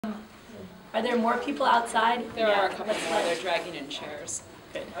Are there more people outside? There are a couple more. They're dragging in chairs.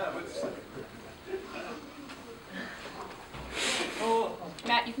 Good. Oh,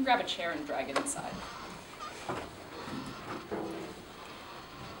 Matt, you can grab a chair and drag it inside.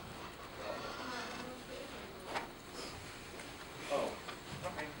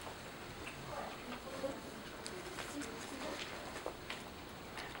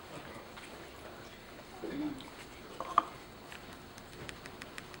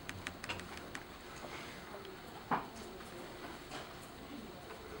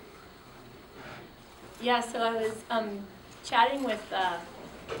 Yeah, so I was chatting with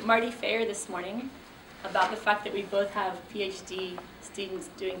Marty Fayer this morning about the fact that we both have PhD students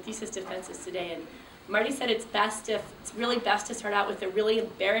doing thesis defenses today, and Marty said it's really best to start out with a really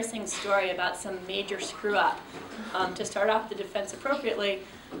embarrassing story about some major screw up to start off the defense appropriately.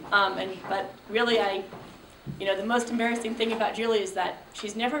 But really, the most embarrassing thing about Julie is that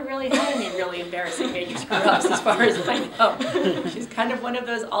she's never really had any really embarrassing major screw-ups as far as I know. She's kind of one of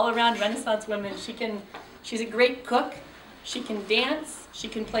those all-around Renaissance women. She's a great cook. She can dance. She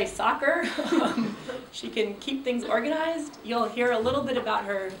can play soccer. She can keep things organized. You'll hear a little bit about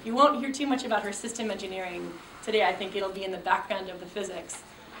her. You won't hear too much about her system engineering today. I think it'll be in the background of the physics.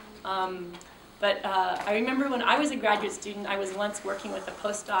 But I remember when I was a graduate student, I was once working with a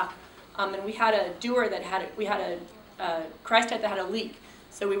postdoc, and we had a dewar that we had a cryostat that had a leak.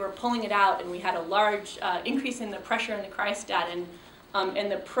 So we were pulling it out, and we had a large increase in the pressure in the cryostat,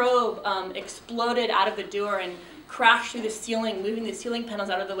 and the probe exploded out of the dewar and crashed through the ceiling, moving the ceiling panels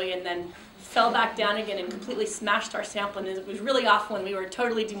out of the way, and then fell back down again and completely smashed our sample. And it was really awful, and we were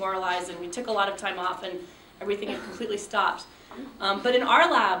totally demoralized, and we took a lot of time off, and everything had completely stopped. But in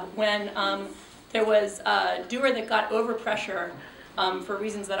our lab, when there was a dewar that got overpressure, for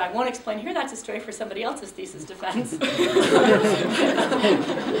reasons that I won't explain here, that's a story for somebody else's thesis defense.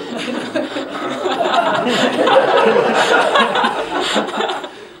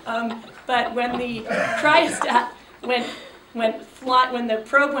 But when the cryostat when the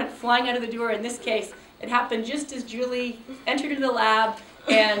probe went flying out of the dewar, in this case, it happened just as Julie entered into the lab,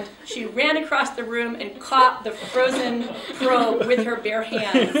 and she ran across the room and caught the frozen probe with her bare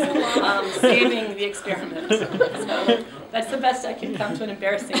hands, saving the experiment. So that's the best I can come to an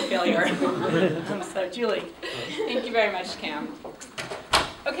embarrassing failure. So Julie. Thank you very much, Cam.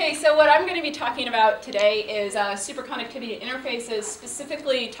 Okay, so what I'm going to be talking about today is superconductivity interfaces,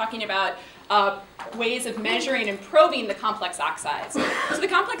 specifically talking about ways of measuring and probing the complex oxides. So the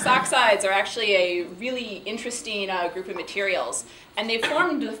complex oxides are actually a really interesting group of materials, and they've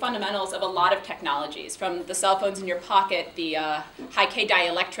formed the fundamentals of a lot of technologies, from the cell phones in your pocket, the high-K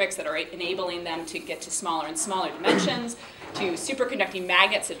dielectrics that are enabling them to get to smaller and smaller dimensions, to superconducting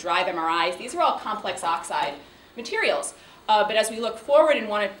magnets that drive MRIs. These are all complex oxide materials. But as we look forward and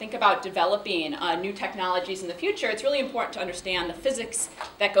want to think about developing new technologies in the future, it's really important to understand the physics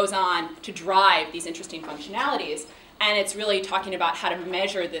that goes on to drive these interesting functionalities. And it's really talking about how to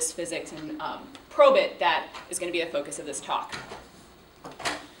measure this physics and probe it that is going to be the focus of this talk.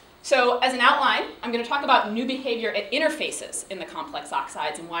 So as an outline, I'm going to talk about new behavior at interfaces in the complex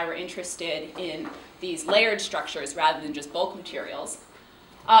oxides and why we're interested in these layered structures rather than just bulk materials.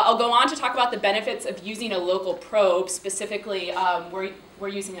 I'll go on to talk about the benefits of using a local probe. Specifically, we're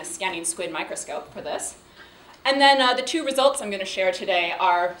using a scanning Squid microscope for this. And then the two results I'm going to share today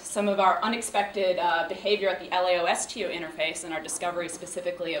are some of our unexpected behavior at the LAO-STO interface and our discovery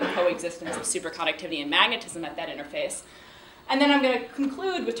specifically of coexistence of superconductivity and magnetism at that interface. And then I'm going to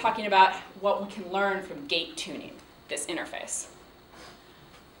conclude with talking about what we can learn from gate tuning this interface.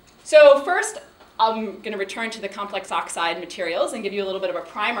 So first, I'm going to return to the complex oxide materials and give you a little bit of a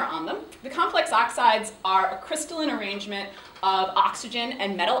primer on them. The complex oxides are a crystalline arrangement of oxygen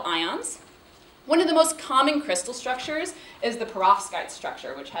and metal ions. One of the most common crystal structures is the peroxide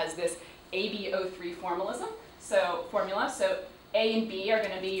structure, which has this AbO3 formula. So A and B are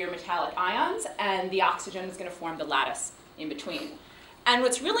going to be your metallic ions, and the oxygen is going to form the lattice in between. And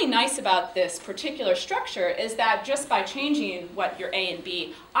what's really nice about this particular structure is that just by changing what your A and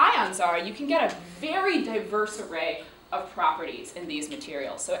B ions are, you can get a very diverse array of properties in these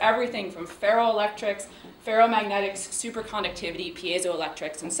materials. So everything from ferroelectrics, ferromagnetics, superconductivity,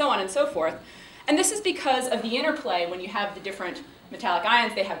 piezoelectrics, and so on and so forth. And this is because of the interplay. When you have the different metallic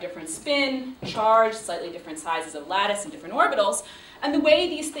ions, they have different spin, charge, slightly different sizes of lattice, and different orbitals. And the way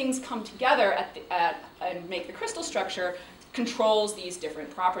these things come together and make the crystal structure controls these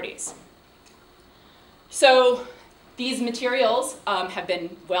different properties. So these materials have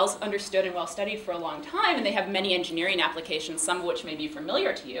been well understood and well studied for a long time, and they have many engineering applications, some of which may be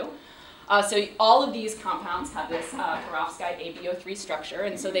familiar to you. So all of these compounds have this peroxide ABO3 structure,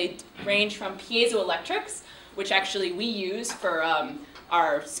 and so they range from piezoelectrics, which actually we use for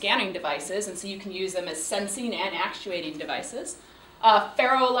our scanning devices, and so you can use them as sensing and actuating devices.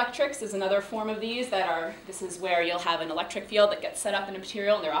 Ferroelectrics is another form of these this is where you'll have an electric field that gets set up in a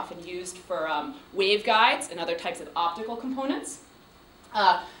material, and they're often used for waveguides and other types of optical components.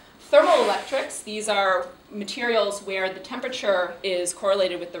 Thermoelectrics, these are materials where the temperature is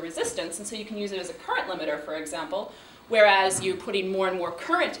correlated with the resistance, and so you can use it as a current limiter, for example, whereas you're putting more and more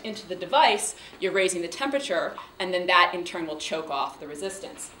current into the device, you're raising the temperature, and then that in turn will choke off the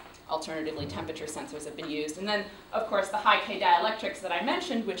resistance. Alternatively, temperature sensors have been used. And then, of course, the high-K dielectrics that I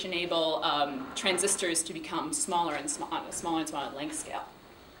mentioned, which enable transistors to become smaller and smaller length scale.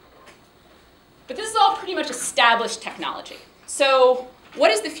 But this is all pretty much established technology. So what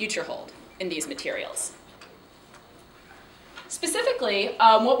does the future hold in these materials? Specifically,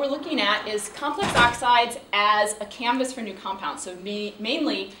 what we're looking at is complex oxides as a canvas for new compounds, so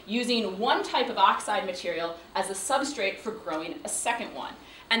mainly using one type of oxide material as a substrate for growing a second one.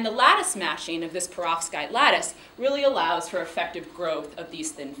 And the lattice matching of this perovskite lattice really allows for effective growth of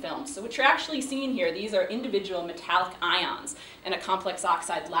these thin films. So what you're actually seeing here, these are individual metallic ions in a complex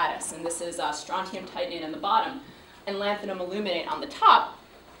oxide lattice, and this is strontium titanate on the bottom and lanthanum aluminate on the top.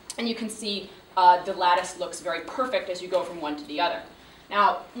 And you can see the lattice looks very perfect as you go from one to the other.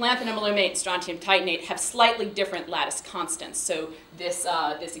 Now, lanthanum aluminate and strontium titanate have slightly different lattice constants, so this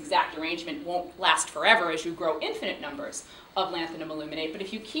exact arrangement won't last forever as you grow infinite numbers of lanthanum aluminate, but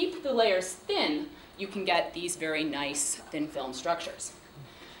if you keep the layers thin, you can get these very nice thin film structures.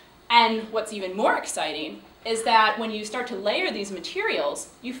 And what's even more exciting is that when you start to layer these materials,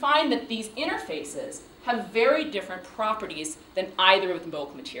 you find that these interfaces have very different properties than either of the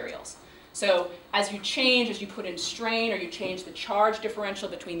bulk materials. So as you put in strain or you change the charge differential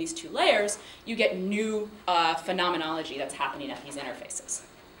between these two layers, you get new phenomenology that's happening at these interfaces.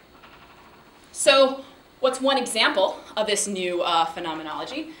 So what's one example of this new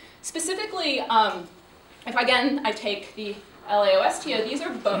phenomenology? Specifically, if again I take the LaOSTO, these are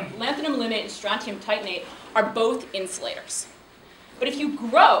both, lanthanum aluminate and strontium titanate are both insulators. But if you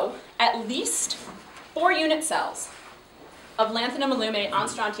grow at least 4 unit cells of lanthanum aluminate on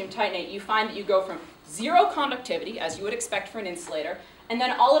strontium titanate, you find that you go from 0 conductivity, as you would expect for an insulator, and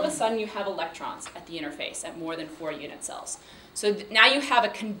then all of a sudden you have electrons at the interface at more than 4 unit cells. So now you have a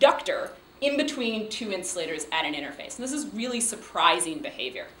conductor in between 2 insulators at an interface. And this is really surprising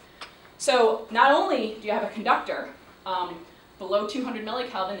behavior. So not only do you have a conductor below 200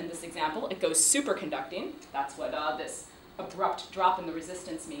 millikelvin in this example, it goes superconducting. That's what this abrupt drop in the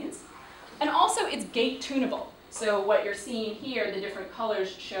resistance means. And also it's gate tunable. So what you're seeing here, the different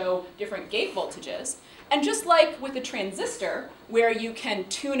colors show different gate voltages. And just like with a transistor, where you can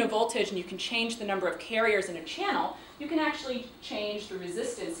tune a voltage and you can change the number of carriers in a channel, you can actually change the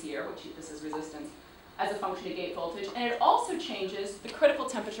resistance here, which this is resistance, as a function of gate voltage. And it also changes the critical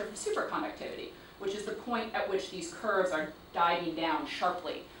temperature for superconductivity, which is the point at which these curves are diving down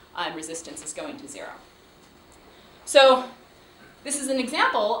sharply and resistance is going to 0. So this is an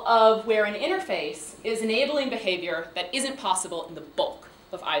example of where an interface is enabling behavior that isn't possible in the bulk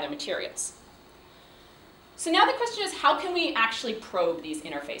of either materials. So now the question is, how can we actually probe these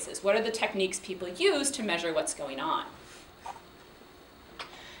interfaces? What are the techniques people use to measure what's going on?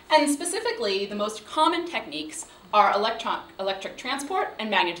 And specifically, the most common techniques are electric transport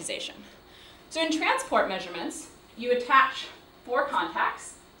and magnetization. So in transport measurements, you attach 4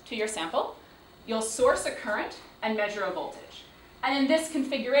 contacts to your sample. You'll source a current and measure a voltage. And in this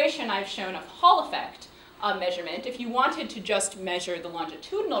configuration, I've shown a Hall effect measurement. If you wanted to just measure the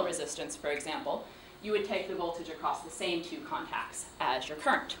longitudinal resistance, for example, you would take the voltage across the same 2 contacts as your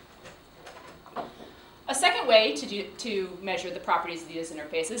current. A second way to measure the properties of these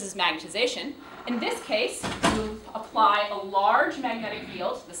interfaces is magnetization. In this case, you apply a large magnetic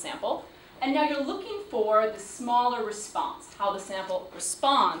field to the sample, and now you're looking for the smaller response, how the sample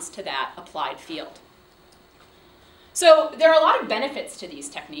responds to that applied field. So there are a lot of benefits to these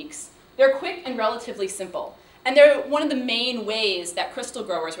techniques. They're quick and relatively simple. And they're one of the main ways that crystal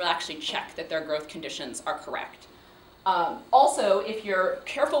growers will actually check that their growth conditions are correct. Also, if you're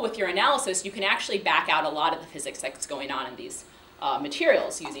careful with your analysis, you can actually back out a lot of the physics that's going on in these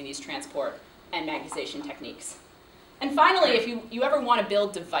materials using these transport and magnetization techniques. And finally, if you ever want to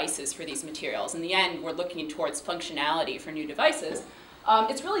build devices for these materials, in the end, we're looking towards functionality for new devices.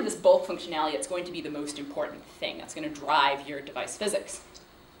 It's really this bulk functionality that's going to be the most important thing that's going to drive your device physics.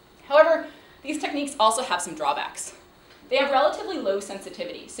 However, these techniques also have some drawbacks. They have relatively low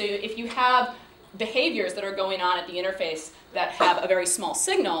sensitivity. So if you have behaviors that are going on at the interface that have a very small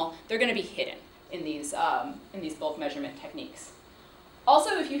signal, they're going to be hidden in these bulk measurement techniques.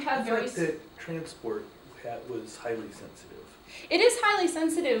 Also, if you have very... the transport was highly sensitive. It is highly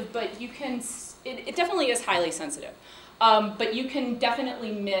sensitive, but you can... It definitely is highly sensitive. But you can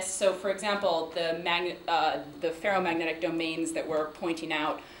definitely miss, so for example, the ferromagnetic domains that we're pointing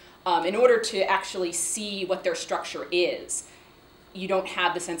out, in order to actually see what their structure is, you don't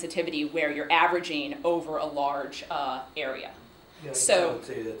have the sensitivity where you're averaging over a large area. Yeah, so, I would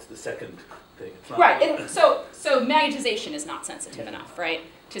say that's the second thing. It's not right, so magnetization is not sensitive enough, right,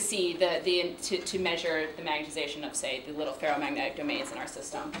 to see to measure the magnetization of, say, the little ferromagnetic domains in our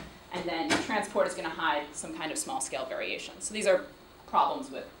system. And then transport is going to hide some kind of small-scale variation. So these are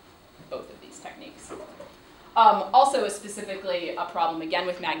problems with both of these techniques. Also, specifically a problem, again,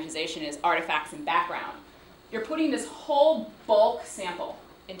 with magnetization is artifacts in background. You're putting this whole bulk sample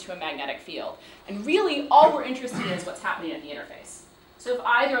into a magnetic field. And really, all we're interested in is what's happening at the interface. So if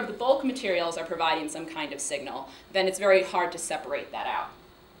either of the bulk materials are providing some kind of signal, then it's very hard to separate that out.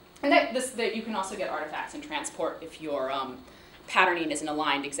 And that you can also get artifacts in transport if your patterning isn't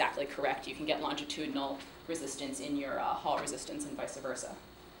aligned exactly correct. You can get longitudinal resistance in your Hall resistance and vice versa.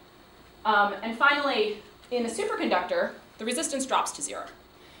 And finally, in a superconductor, the resistance drops to 0.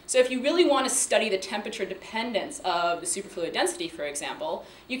 So if you really want to study the temperature dependence of the superfluid density, for example,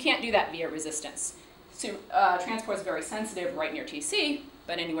 you can't do that via resistance. So, transport is very sensitive right near TC,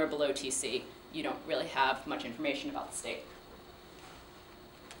 but anywhere below TC, you don't really have much information about the state.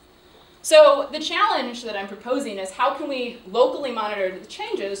 So the challenge that I'm proposing is how can we locally monitor the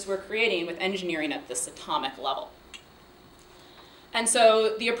changes we're creating with engineering at this atomic level? And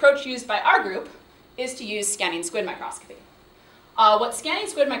so the approach used by our group is to use scanning squid microscopy. What scanning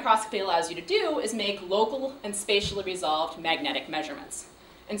squid microscopy allows you to do is make local and spatially resolved magnetic measurements.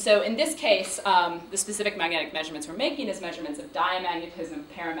 And so in this case, the specific magnetic measurements we're making is measurements of diamagnetism,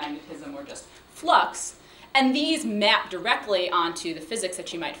 paramagnetism, or just flux. And these map directly onto the physics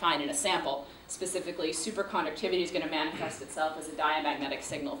that you might find in a sample. Specifically, superconductivity is going to manifest itself as a diamagnetic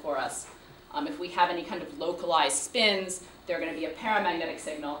signal for us. If we have any kind of localized spins, they're going to be a paramagnetic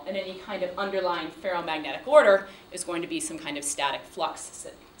signal, and any kind of underlying ferromagnetic order is going to be some kind of static flux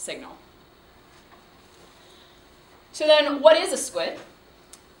signal. So then, what is a squid?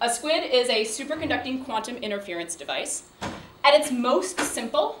 A squid is a superconducting quantum interference device. At its most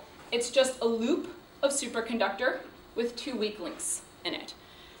simple, it's just a loop of superconductor with 2 weak links in it.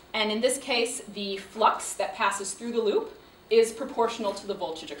 And in this case, the flux that passes through the loop is proportional to the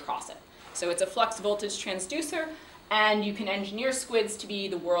voltage across it. So it's a flux voltage transducer, and you can engineer squids to be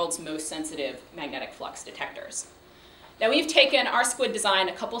the world's most sensitive magnetic flux detectors. Now we've taken our squid design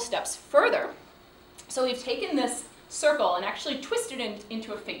a couple steps further. So we've taken this circle and actually twisted it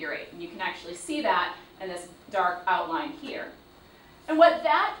into a figure 8. And you can actually see that in this dark outline here. And what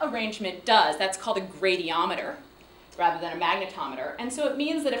that arrangement does, that's called a gradiometer rather than a magnetometer. And so it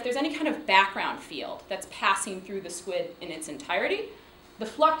means that if there's any kind of background field that's passing through the squid in its entirety, the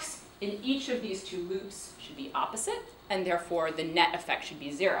flux in each of these 2 loops should be opposite, and therefore the net effect should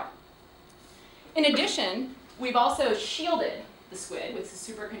be 0. In addition, we've also shielded the squid with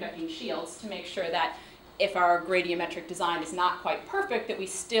superconducting shields to make sure that if our gradiometric design is not quite perfect, that we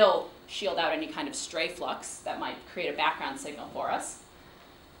still shield out any kind of stray flux that might create a background signal for us.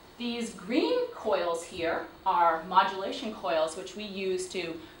 These green coils here are modulation coils, which we use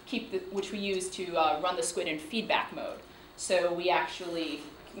to run the squid in feedback mode. So we actually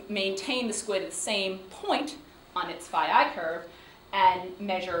maintain the squid at the same point on its phi I curve and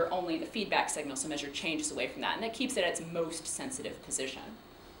measure only the feedback signal, so measure changes away from that, and that keeps it at its most sensitive position.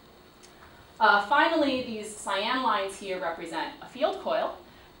 Finally, these cyan lines here represent a field coil,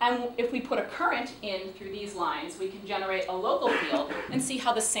 and if we put a current in through these lines, we can generate a local field and see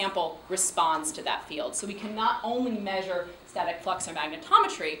how the sample responds to that field. So we can not only measure static flux or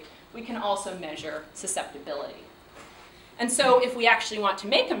magnetometry, we can also measure susceptibility. And so if we actually want to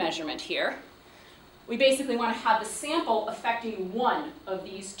make a measurement here, we basically want to have the sample affecting one of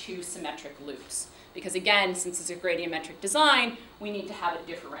these 2 symmetric loops. Because again, since it's a gradiometric design, we need to have a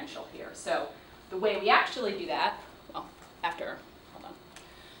differential here. So the way we actually do that, well, hold on.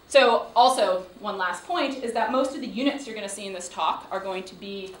 So also, one last point is that most of the units you're going to see in this talk are going to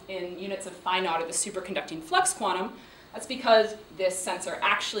be in units of phi naught, or the superconducting flux quantum. That's because this sensor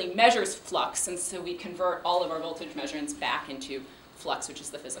actually measures flux, and so we convert all of our voltage measurements back into flux, which is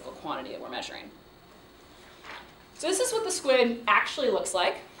the physical quantity that we're measuring. So this is what the squid actually looks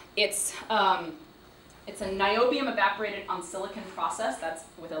like. It's a niobium evaporated on silicon process. That's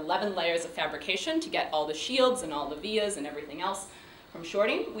with 11 layers of fabrication to get all the shields and all the vias and everything else. from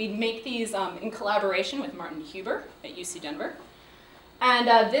shorting. We make these in collaboration with Martin Huber at UC Denver. And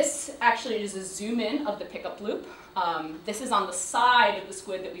this actually is a zoom in of the pickup loop. This is on the side of the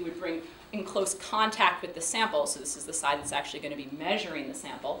squid that we would bring in close contact with the sample. So this is the side that's actually going to be measuring the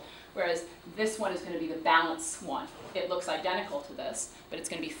sample, whereas this one is going to be the balanced one. It looks identical to this, but it's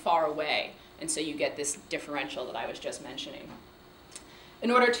going to be far away. And so you get this differential that I was just mentioning.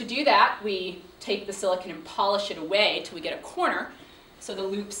 In order to do that, we take the silicon and polish it away till we get a corner. So the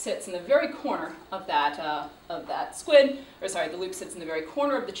loop sits in the very corner of that squid, or sorry, the loop sits in the very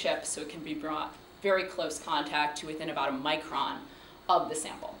corner of the chip, so it can be brought very close contact to within about a micron of the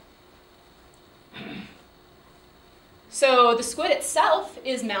sample. So the squid itself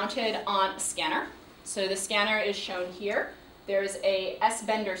is mounted on a scanner. So the scanner is shown here. There's a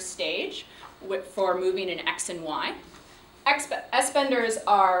S-bender stage for moving in X and Y. S-benders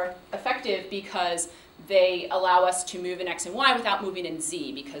are effective because they allow us to move in X and Y without moving in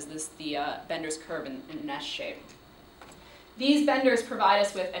Z, because the benders curve in an S shape. These benders provide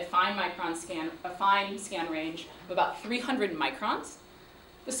us with a fine scan range of about 300 microns.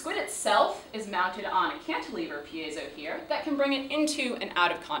 The squid itself is mounted on a cantilever piezo here that can bring it into and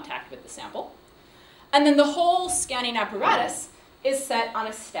out of contact with the sample. And then the whole scanning apparatus is set on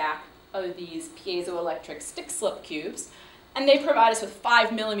a stack of these piezoelectric stick slip cubes, and they provide us with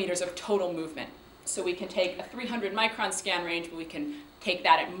 5 millimeters of total movement. So we can take a 300 micron scan range, but we can take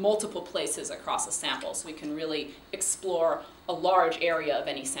that at multiple places across a sample, so we can really explore a large area of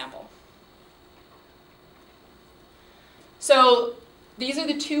any sample. So these are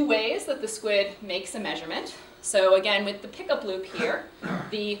the two ways that the squid makes a measurement. So again, with the pickup loop here,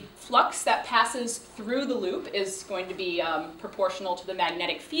 the flux that passes through the loop is going to be proportional to the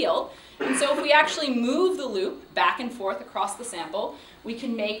magnetic field. And so if we actually move the loop back and forth across the sample, we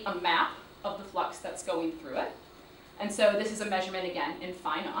can make a map of the flux that's going through it. And so this is a measurement, again, in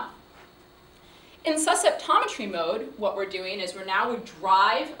phi naught. In susceptometry mode, what we're doing is we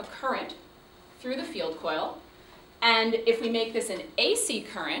drive a current through the field coil. And if we make this an AC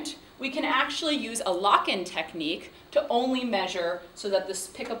current, we can actually use a lock-in technique to only measure so that this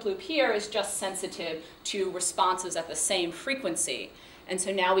pickup loop here is just sensitive to responses at the same frequency. And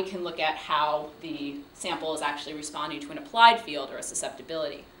so now we can look at how the sample is actually responding to an applied field or a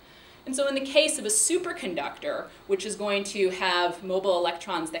susceptibility. And so in the case of a superconductor, which is going to have mobile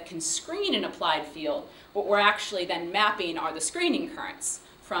electrons that can screen an applied field, what we're actually then mapping are the screening currents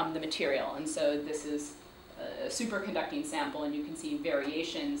from the material. And so this is a superconducting sample, and you can see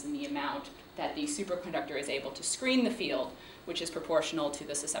variations in the amount that the superconductor is able to screen the field, which is proportional to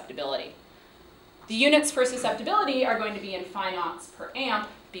the susceptibility. The units for susceptibility are going to be in phi naughts per amp,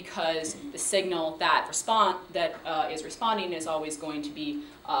 because the signal that is responding is always going to be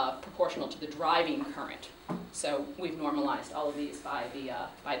proportional to the driving current. So we've normalized all of these by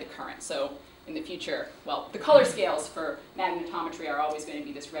the current. So in the future, well, the color scales for magnetometry are always going to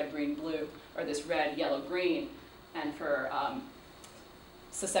be this red, green, blue, or this red, yellow, green, and for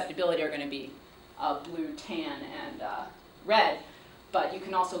susceptibility are going to be blue, tan, and red. But you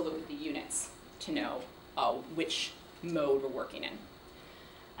can also look at the units to know which mode we're working in.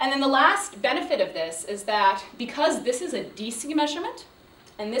 And then the last benefit of this is that because this is a DC measurement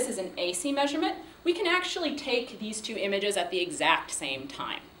and this is an AC measurement, we can actually take these two images at the exact same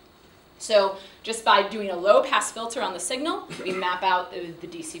time. So just by doing a low-pass filter on the signal, we map out the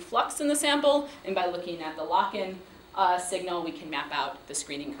DC flux in the sample, and by looking at the lock-in signal, we can map out the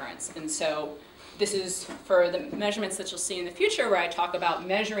screening currents. And so this is for the measurements that you'll see in the future, where I talk about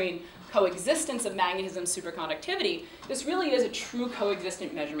measuring coexistence of magnetism superconductivity. This really is a true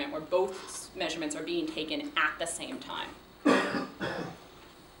coexistent measurement where both measurements are being taken at the same time.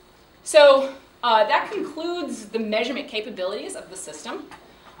 So that concludes the measurement capabilities of the system.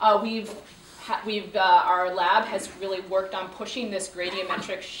 Our lab has really worked on pushing this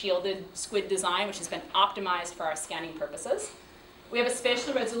gradiometric shielded squid design, which has been optimized for our scanning purposes. We have a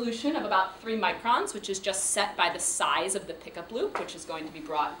spatial resolution of about 3 microns, which is just set by the size of the pickup loop, which is going to be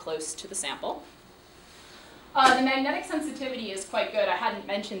brought close to the sample. The magnetic sensitivity is quite good. I hadn't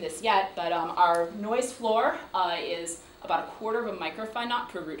mentioned this yet, but our noise floor is about 1/4 of a microphi naught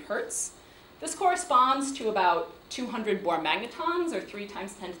per root hertz. This corresponds to about 200 Bohr magnetons, or 3 ×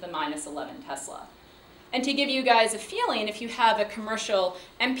 10⁻11 Tesla. And to give you guys a feeling, if you have a commercial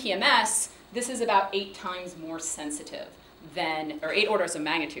MPMS, this is about 8 times more sensitive than, or 8 orders of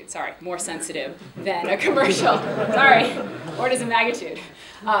magnitude, sorry, more sensitive than a commercial, sorry, orders of magnitude,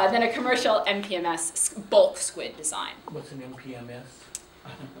 than a commercial MPMS bulk squid design. What's an MPMS?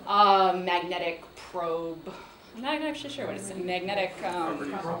 Magnetic probe. I'm not actually sure what it's. Magnetic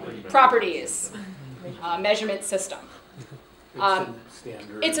properties measurement system.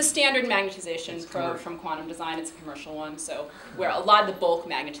 Standard. It's a standard magnetization probe from Quantum Design. It's a commercial one, so where a lot of the bulk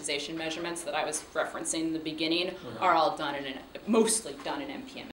magnetization measurements that I was referencing in the beginning are all done mostly done in NPM.